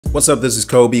What's up? This is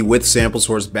Kobe with Sample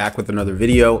Source back with another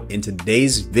video. In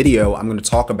today's video, I'm going to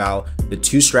talk about the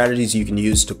 2 strategies you can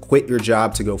use to quit your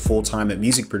job to go full-time at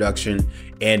music production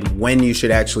and when you should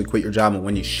actually quit your job and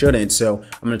when you shouldn't. So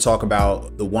I'm going to talk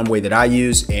about the one way that I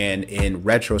use and in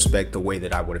retrospect, the way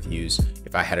that I would have used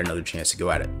if I had another chance to go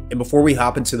at it. And before we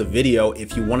hop into the video,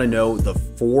 if you want to know the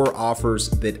 4 offers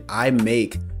that I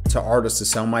make to artists to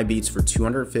sell my beats for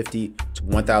 $250 to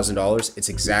 $1,000. It's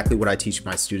exactly what I teach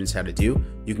my students how to do.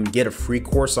 You can get a free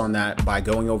course on that by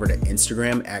going over to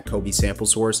Instagram at Kobe Sample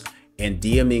Source and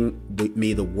DMing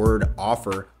me the word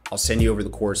offer. I'll send you over the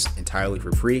course entirely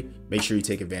for free. Make sure you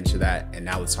take advantage of that. And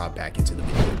now let's hop back into the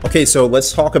video. Okay, so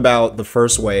let's talk about the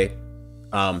first way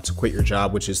to quit your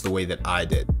job, which is the way that I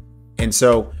did. And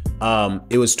so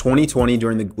it was 2020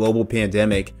 during the global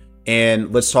pandemic.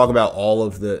 And let's talk about all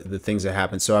of the things that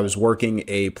happened. So I was working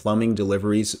a plumbing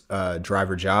deliveries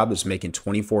driver job. I was making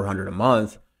 $2,400 a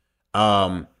month.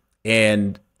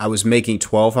 And I was making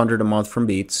 $1,200 a month from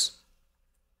beats.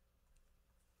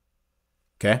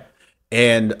 Okay.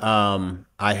 And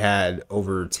I had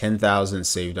over $10,000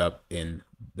 saved up in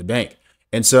the bank.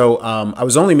 And so I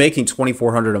was only making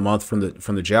 $2,400 a month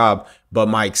from the job, but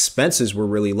my expenses were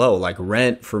really low. Like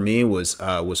rent for me was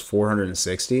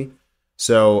 $460.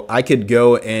 So I could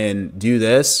go and do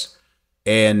this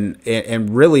and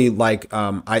really like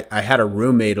I had a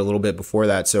roommate a little bit before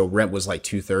that. So rent was like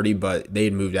 $230, but they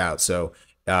had moved out. So,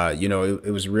 you know,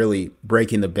 it was really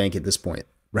breaking the bank at this point.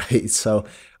 Right. So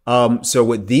so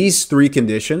with these 3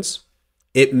 conditions,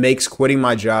 it makes quitting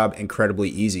my job incredibly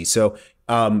easy. So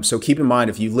so keep in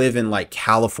mind, if you live in like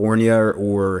California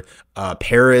or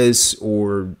Paris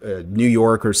or New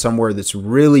York or somewhere that's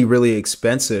really, really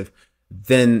expensive,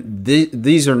 then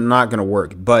these are not going to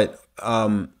work. But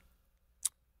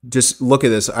just look at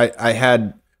this. I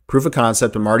had proof of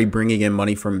concept. I'm already bringing in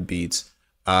money from beats.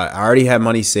 I already had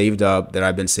money saved up that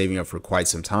I've been saving up for quite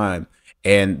some time.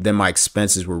 And then my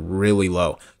expenses were really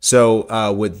low.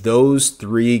 So with those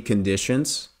 3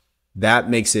 conditions, that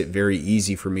makes it very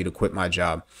easy for me to quit my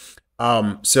job.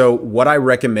 So what I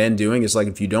recommend doing is, like,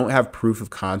 if you don't have proof of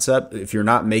concept, if you're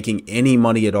not making any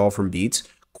money at all from beats,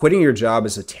 quitting your job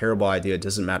is a terrible idea. It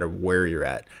doesn't matter where you're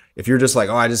at. If you're just like,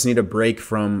 oh, I just need a break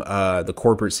from the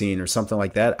corporate scene or something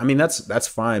like that, I mean, that's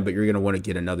fine, but you're going to want to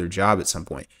get another job at some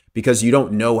point because you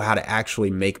don't know how to actually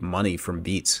make money from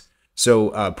beats.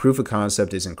 So proof of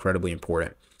concept is incredibly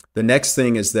important. The next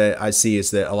thing is that I see is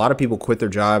that a lot of people quit their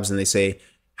jobs and they say,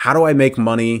 how do I make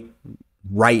money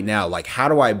right now? Like, how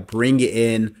do I bring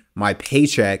in my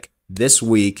paycheck this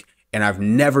week? And I've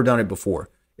never done it before.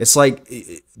 It's like,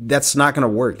 that's not going to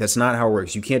work. That's not how it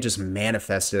works. You can't just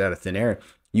manifest it out of thin air.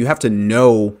 You have to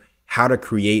know how to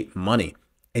create money.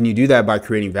 And you do that by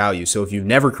creating value. So if you've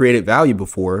never created value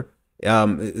before,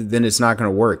 then it's not going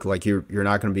to work. Like you're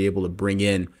not going to be able to bring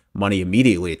in money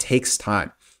immediately. It takes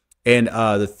time. And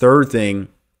the third thing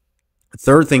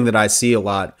that I see a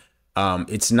lot,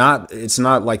 it's not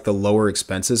like the lower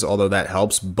expenses, although that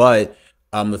helps. But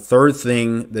the third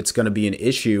thing that's going to be an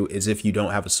issue is if you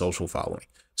don't have a social following.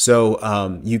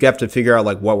 So you have to figure out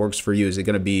like what works for you. Is it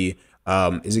going to be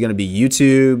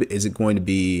YouTube? Is it going to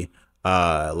be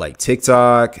like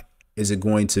TikTok? Is it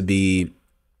going to be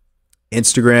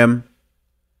Instagram?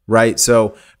 Right.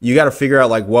 So you got to figure out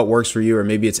like what works for you, or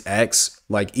maybe it's X,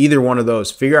 like either one of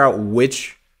those. Figure out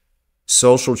which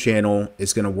social channel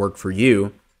is going to work for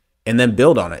you and then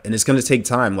build on it. And it's going to take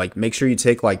time. Like make sure you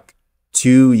take like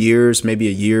 2 years, maybe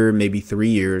a year, maybe 3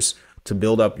 years to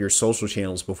build up your social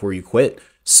channels before you quit,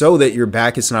 so that your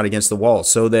back is not against the wall,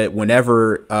 so that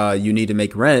whenever you need to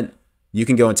make rent, you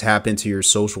can go and tap into your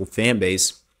social fan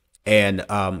base and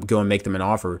go and make them an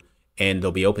offer and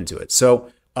they'll be open to it. So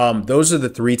those are the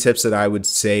 3 tips that I would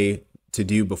say to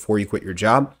do before you quit your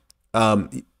job.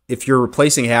 If you're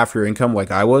replacing half your income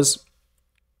like I was,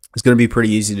 it's going to be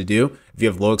pretty easy to do. If you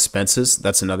have low expenses,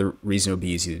 that's another reason it would be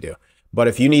easy to do. But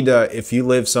if you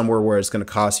live somewhere where it's going to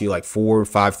cost you like $4,000 or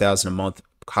 $5,000 a month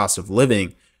cost of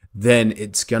living, then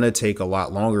it's going to take a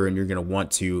lot longer, and you're going to want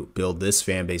to build this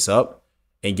fan base up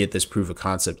and get this proof of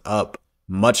concept up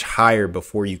much higher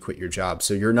before you quit your job.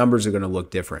 So your numbers are going to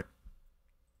look different.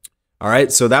 All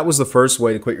right. So that was the first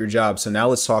way to quit your job. So now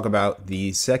let's talk about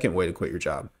the second way to quit your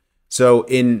job. So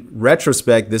in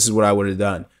retrospect, this is what I would have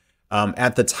done.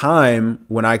 At the time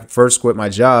when I first quit my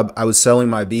job, I was selling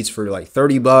my beats for like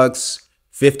 $30, $50,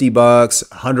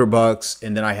 $100,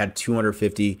 and then I had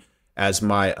 250 as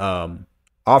my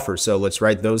offer. So let's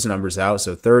write those numbers out.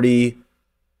 So 30,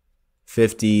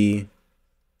 50,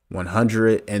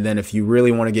 100. And then if you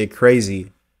really want to get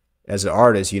crazy as an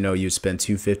artist, you know, you spend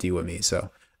 250 with me.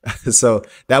 So so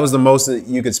that was the most that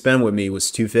you could spend with me,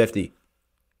 was 250.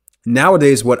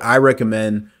 Nowadays, what I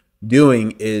recommend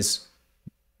doing is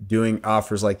doing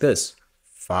offers like this: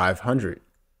 500,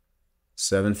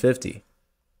 750,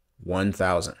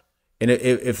 1,000. And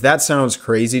if that sounds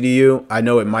crazy to you, I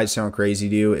know it might sound crazy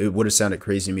to you. It would have sounded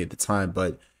crazy to me at the time,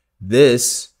 but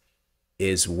this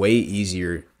is way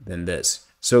easier than this.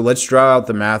 So let's draw out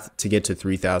the math to get to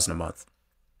 3,000 a month.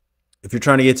 If you're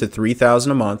trying to get to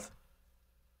 3,000 a month,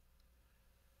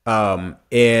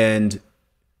 and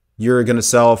you're going to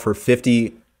sell for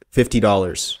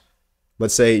 $50.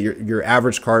 Let's say your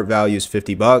average cart value is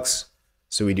 $50.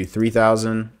 So we do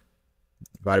 3,000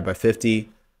 divided by 50.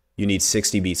 You need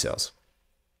 60 beat sales.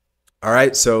 All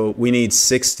right. So we need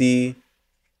 60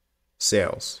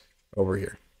 sales over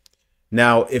here.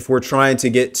 Now, if we're trying to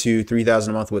get to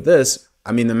 3,000 a month with this,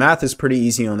 I mean, the math is pretty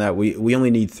easy on that. We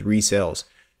only need 3 sales.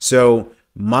 So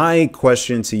my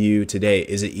question to you today,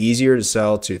 is it easier to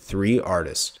sell to 3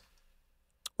 artists,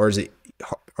 or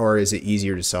is it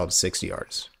easier to sell to 60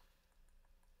 artists?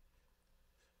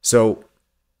 So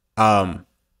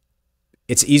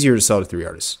it's easier to sell to 3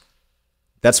 artists.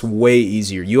 That's way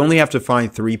easier. You only have to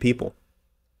find 3 people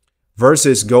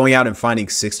versus going out and finding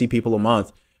 60 people a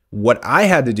month. What I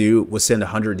had to do was send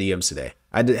 100 DMs a day.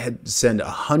 I had to send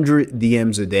 100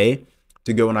 DMs a day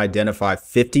to go and identify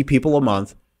 50 people a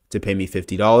month to pay me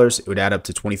 $50. It would add up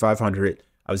to $2,500.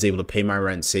 I was able to pay my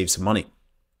rent and save some money.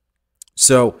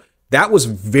 So that was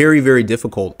very, very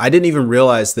difficult. I didn't even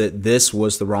realize that this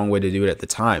was the wrong way to do it at the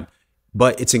time,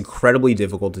 but it's incredibly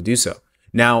difficult to do so.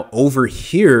 Now over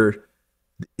here,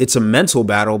 it's a mental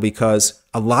battle because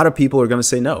a lot of people are going to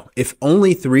say no. If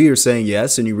only 3 are saying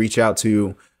yes and you reach out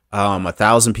to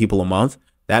 1,000 people a month,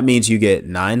 that means you get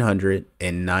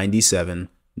 997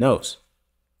 no's.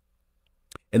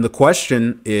 And the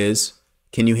question is,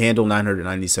 can you handle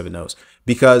 997 no's?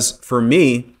 Because for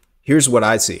me, here's what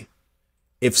I see.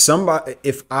 If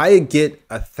I get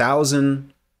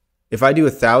 1,000, if I do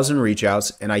 1,000 reach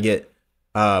outs and I get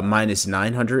minus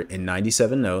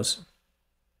 997 no's,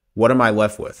 what am I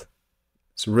left with?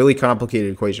 It's a really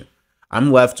complicated equation.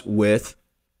 I'm left with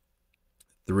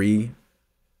 3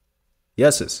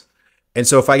 yeses. And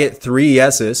so if I get 3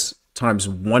 yeses times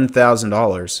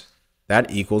 $1,000,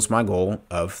 that equals my goal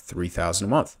of 3,000 a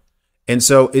month. And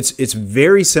so it's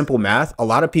very simple math. A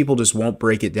lot of people just won't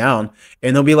break it down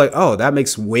and they'll be like, oh, that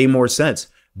makes way more sense.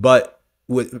 But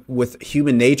with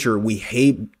human nature, we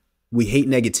hate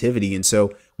negativity. And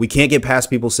so we can't get past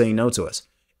people saying no to us.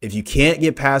 If you can't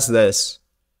get past this,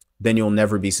 then you'll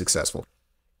never be successful.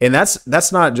 And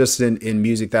that's not just in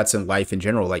music, that's in life in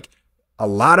general. Like, a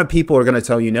lot of people are going to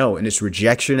tell you no, and it's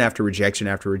rejection after rejection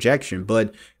after rejection.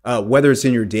 But whether it's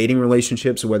in your dating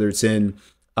relationships, whether it's in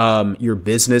your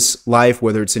business life,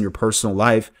 whether it's in your personal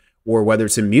life, or whether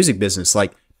it's in music business,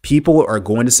 like, people are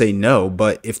going to say no.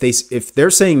 But if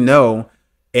they're saying no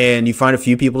and you find a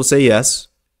few people to say yes,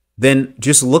 then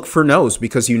just look for no's,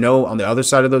 because you know on the other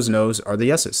side of those no's are the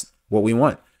yeses, what we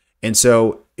want. And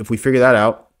so if we figure that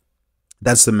out,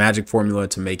 that's the magic formula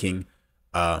to making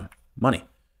money.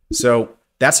 So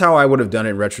that's how I would have done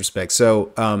it in retrospect.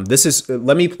 So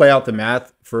let me play out the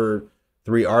math for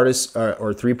 3 artists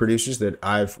or 3 producers that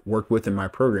I've worked with in my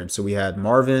program. So we had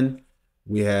Marvin,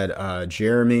 we had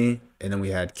Jeremy, and then we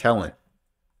had Kellen.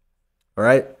 All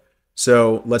right.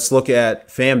 So let's look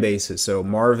at fan bases. So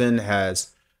Marvin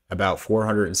has about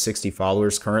 460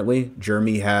 followers currently.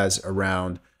 Jeremy has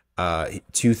around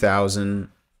 2,000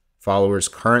 followers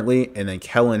currently. And then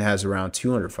Kellen has around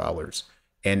 200 followers.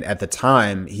 And at the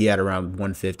time, he had around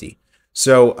 150.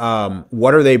 So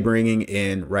what are they bringing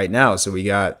in right now? So we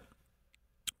got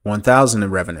 1,000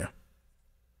 in revenue.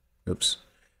 Oops.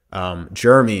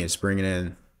 Jeremy is bringing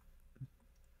in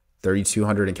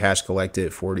 3,200 in cash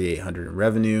collected, 4,800 in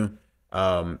revenue.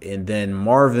 And then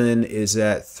Marvin is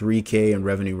at 3K in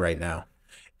revenue right now.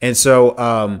 And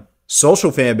so social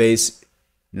fan base,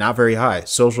 not very high.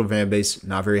 Social fan base,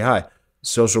 not very high.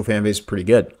 Social fan base, pretty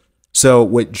good. So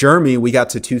with Jeremy, we got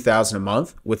to 2,000 a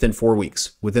month within 4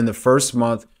 weeks. Within the first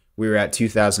month, we were at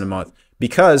 2,000 a month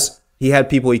because he had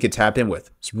people he could tap in with.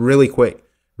 It's really quick.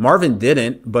 Marvin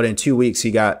didn't, but in 2 weeks,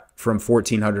 he got from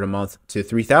 1,400 a month to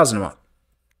 3,000 a month.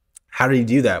 How did he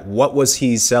do that? What was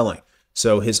he selling?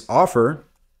 So his offer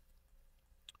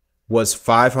was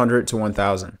 500 to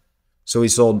 1,000. So he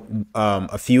sold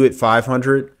a few at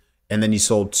 500, and then he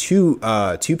sold two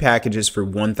packages for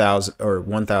 1,000 or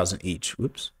 1,000 each.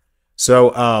 Whoops.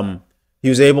 So he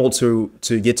was able to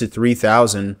get to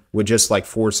 3,000 with just like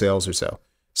 4 sales or so.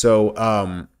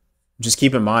 So just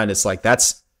keep in mind, it's like,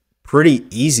 that's pretty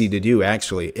easy to do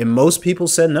actually. And most people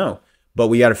said no, but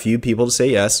we got a few people to say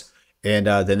yes. And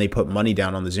then they put money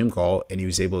down on the Zoom call and he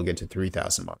was able to get to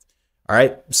 3,000 a month. All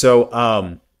right. So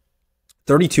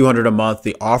 3,200 a month.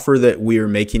 The offer that we are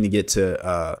making to get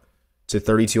to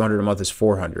 3,200 a month is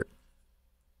 400.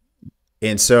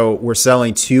 And so we're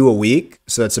selling 2 a week.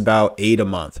 So that's about 8 a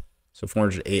month. So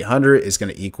 400 to 800 is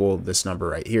going to equal this number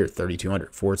right here,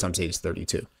 3,200. 4 times 8 is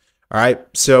 32. All right.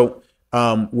 So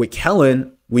with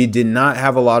Kellen, we did not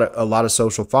have a lot of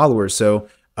social followers. So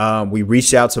we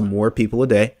reached out to more people a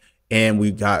day, and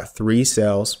we got 3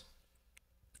 sales.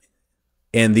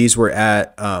 And these were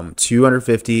at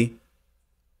 250.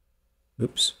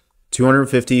 Oops,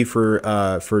 250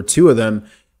 for 2 of them,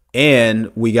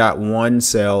 and we got 1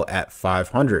 sale at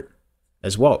 500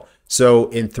 as well. So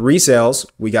in 3 sales,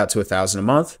 we got to 1,000 a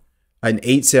month. In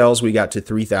 8 sales, we got to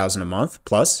 3,000 a month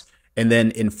plus, and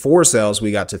then in 4 sales,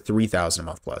 we got to 3,000 a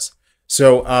month plus.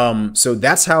 So so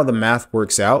that's how the math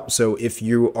works out. So if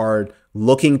you are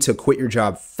looking to quit your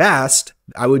job fast,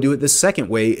 I would do it the second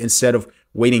way instead of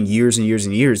waiting years and years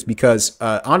and years, because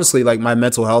honestly, like, my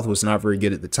mental health was not very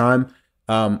good at the time.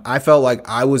 I felt like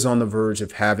I was on the verge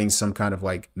of having some kind of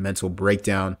like mental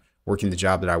breakdown working the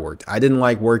job that I worked. I didn't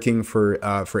like working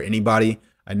for anybody.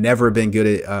 I never been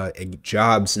good at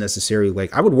jobs necessarily.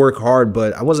 Like, I would work hard,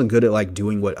 but I wasn't good at like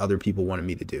doing what other people wanted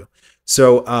me to do.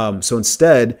 So so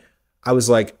instead, I was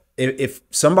like, if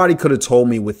somebody could have told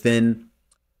me within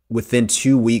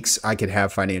 2 weeks I could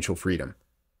have financial freedom,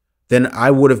 then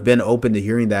I would have been open to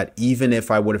hearing that, even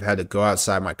if I would have had to go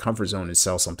outside my comfort zone and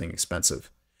sell something expensive.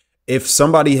 If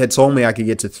somebody had told me I could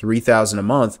get to 3,000 a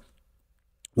month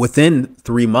within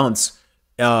 3 months,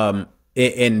 and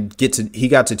he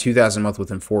got to 2,000 a month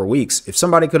within 4 weeks. If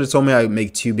somebody could have told me I would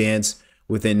make 2 bands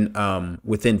within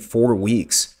 4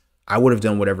 weeks, I would have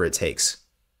done whatever it takes.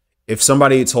 If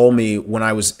somebody told me when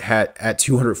I was at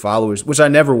 200 followers, which I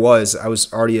never was, I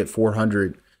was already at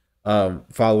 400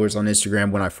 followers on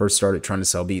Instagram when I first started trying to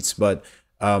sell beats. But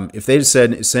if they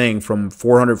saying from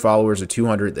 400 followers to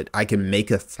 200 that I can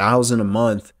make 1,000 a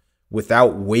month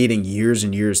without waiting years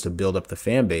and years to build up the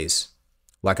fan base,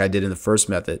 like I did in the first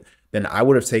method, then I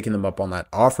would have taken them up on that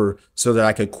offer so that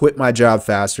I could quit my job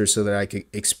faster, so that I could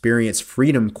experience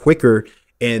freedom quicker,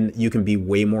 and you can be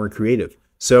way more creative.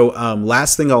 So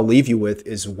last thing I'll leave you with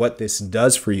is what this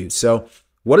does for you. So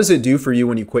what does it do for you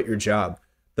when you quit your job?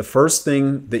 The first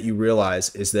thing that you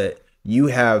realize is that you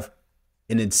have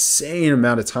an insane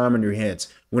amount of time on your hands.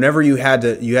 Whenever you had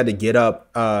to get up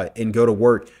and go to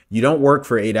work, you don't work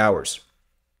for 8 hours.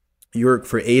 You work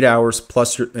for 8 hours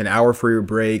plus an hour for your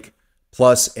break,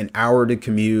 plus an hour to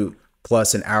commute,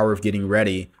 plus an hour of getting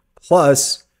ready,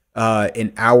 plus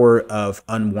an hour of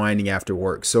unwinding after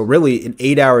work. So really an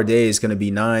 8-hour day is going to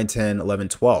be 9, 10, 11,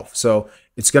 12. So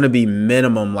it's going to be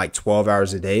minimum like 12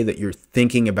 hours a day that you're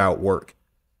thinking about work.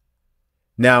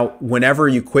 Now, whenever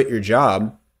you quit your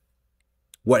job,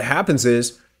 what happens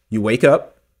is you wake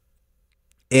up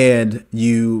and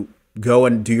you go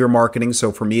and do your marketing.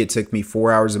 So for me, it took me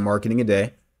 4 hours of marketing a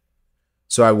day.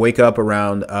 So I wake up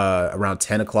around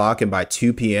 10 o'clock, and by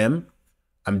 2 p.m.,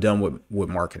 I'm done with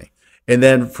marketing. And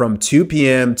then from 2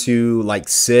 p.m. to like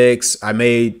 6, I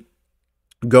may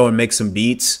go and make some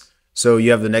beats. So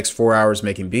you have the next 4 hours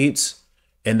making beats.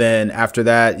 And then after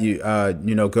that, you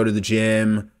go to the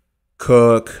gym,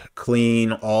 cook,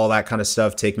 clean, all that kind of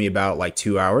stuff. Take me about like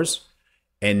 2 hours.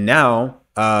 And now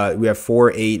we have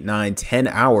 4, 8, 9, 10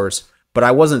 hours, but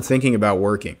I wasn't thinking about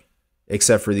working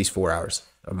except for these 4 hours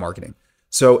of marketing.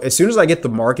 So as soon as I get the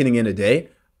marketing in a day,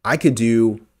 I could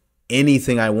do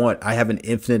anything I want. I have an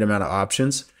infinite amount of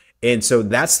options. And so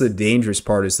that's the dangerous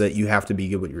part, is that you have to be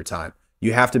good with your time.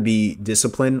 You have to be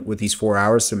disciplined with these 4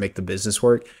 hours to make the business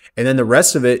work. And then the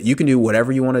rest of it, you can do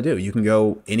whatever you want to do. You can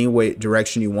go any way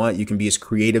direction you want. You can be as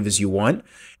creative as you want.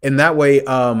 And that way,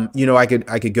 I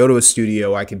could go to a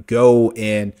studio. I could go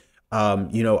and,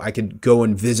 I could go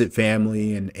and visit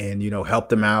family and help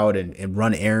them out and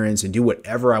run errands and do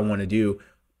whatever I want to do,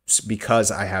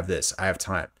 because I have this, I have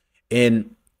time.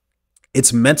 And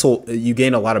it's mental. You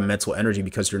gain a lot of mental energy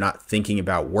because you're not thinking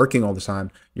about working all the time.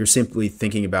 You're simply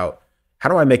thinking about, how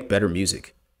do I make better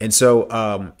music? And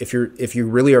so if you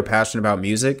really are passionate about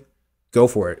music, go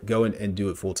for it. Go and do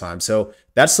it full time. So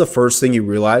that's the first thing you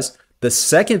realize. The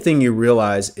second thing you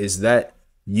realize is that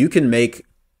you can make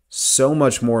so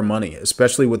much more money,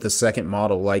 especially with the second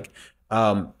model. Like,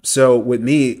 so with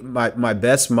me, my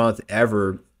best month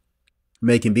ever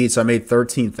making beats, I made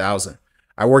 13,000.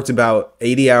 I worked about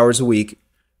 80 hours a week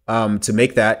to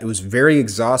make that. It was very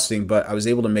exhausting, but I was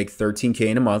able to make 13K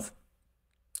in a month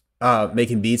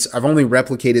making beats. I've only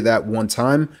replicated that one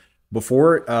time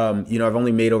before. I've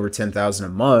only made over 10,000 a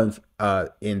month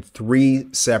in 3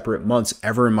 separate months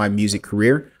ever in my music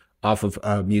career off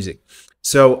of music.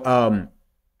 So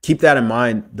keep that in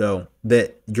mind though,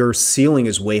 that your ceiling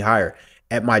is way higher.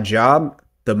 At my job,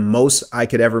 the most I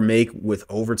could ever make with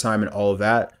overtime and all of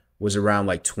that was around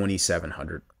like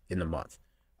 2,700 in the month.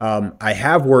 I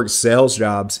have worked sales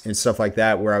jobs and stuff like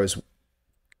that where I was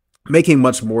making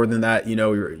much more than that. You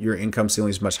know, your income ceiling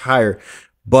is much higher,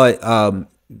 but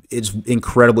it's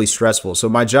incredibly stressful. So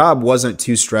my job wasn't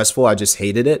too stressful. I just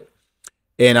hated it.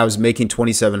 And I was making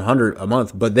 2,700 a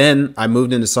month. But then I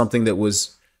moved into something that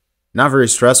was not very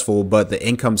stressful, but the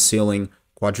income ceiling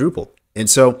quadrupled. And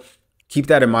so keep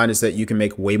that in mind, is that you can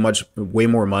make way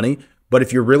more money. But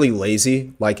if you're really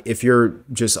lazy, like if you're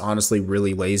just honestly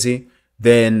really lazy,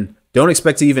 then don't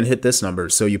expect to even hit this number.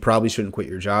 So you probably shouldn't quit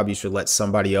your job. You should let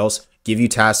somebody else give you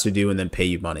tasks to do and then pay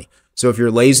you money. So if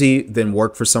you're lazy, then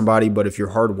work for somebody. But if you're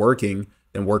hardworking,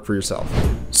 then work for yourself.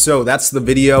 So that's the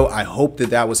video. I hope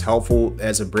that that was helpful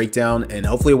as a breakdown, and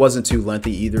hopefully it wasn't too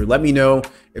lengthy either. Let me know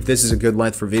if this is a good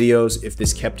length for videos, if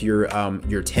this kept your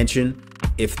attention,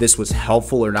 if this was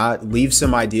helpful or not. Leave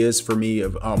some ideas for me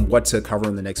of what to cover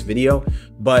in the next video.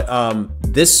 But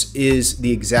this is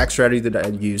the exact strategy that I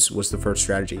used, was the first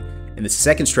strategy. And the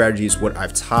second strategy is what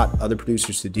I've taught other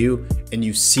producers to do, and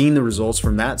you've seen the results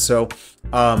from that. So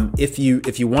if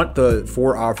you want the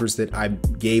 4 offers that I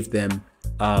gave them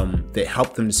that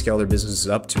help them to scale their businesses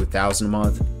up to 1,000 a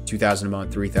month, 2,000 a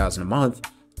month, 3,000 a month,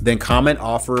 then comment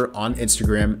offer on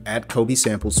Instagram at Kobe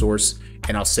Sample Source,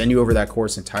 and I'll send you over that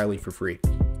course entirely for free.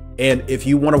 And if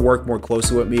you want to work more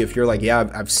closely with me, if you're like,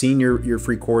 yeah, I've seen your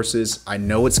free courses, I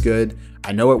know it's good,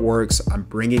 I know it works, I'm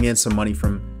bringing in some money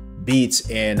from beats,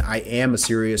 and I am a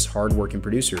serious hardworking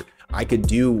producer. I could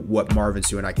do what Marvin's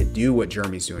doing, I could do what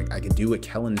Jeremy's doing, I could do what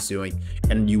Kellen is doing,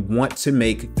 and you want to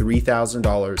make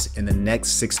 $3,000 in the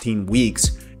next 16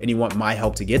 weeks, and you want my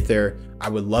help to get there, I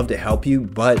would love to help you.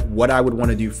 But what I would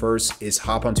want to do first is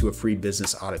hop onto a free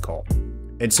business audit call.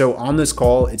 And so on this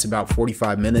call, it's about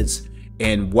 45 minutes.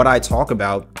 And what I talk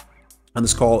about on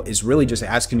this call is really just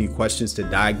asking you questions to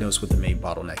diagnose what the main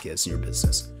bottleneck is in your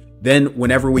business. Then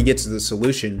whenever we get to the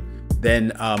solution,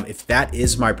 then if that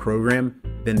is my program,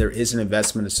 then there is an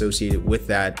investment associated with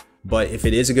that. But if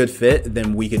it is a good fit,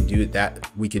 then we can do that.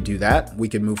 We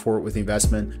could move forward with the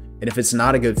investment. And if it's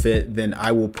not a good fit, then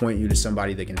I will point you to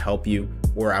somebody that can help you,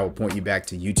 or I will point you back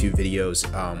to YouTube videos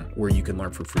where you can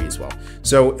learn for free as well.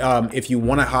 So if you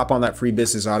want to hop on that free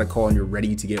business audit call and you're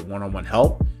ready to get one-on-one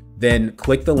help, then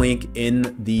click the link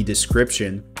in the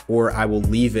description, or I will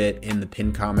leave it in the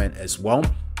pinned comment as well.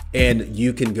 And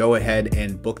you can go ahead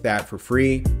and book that for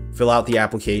free, fill out the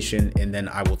application, and then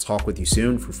I will talk with you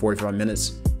soon for 45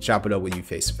 minutes, chop it up with you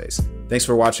face to face. Thanks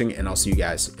for watching, and I'll see you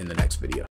guys in the next video.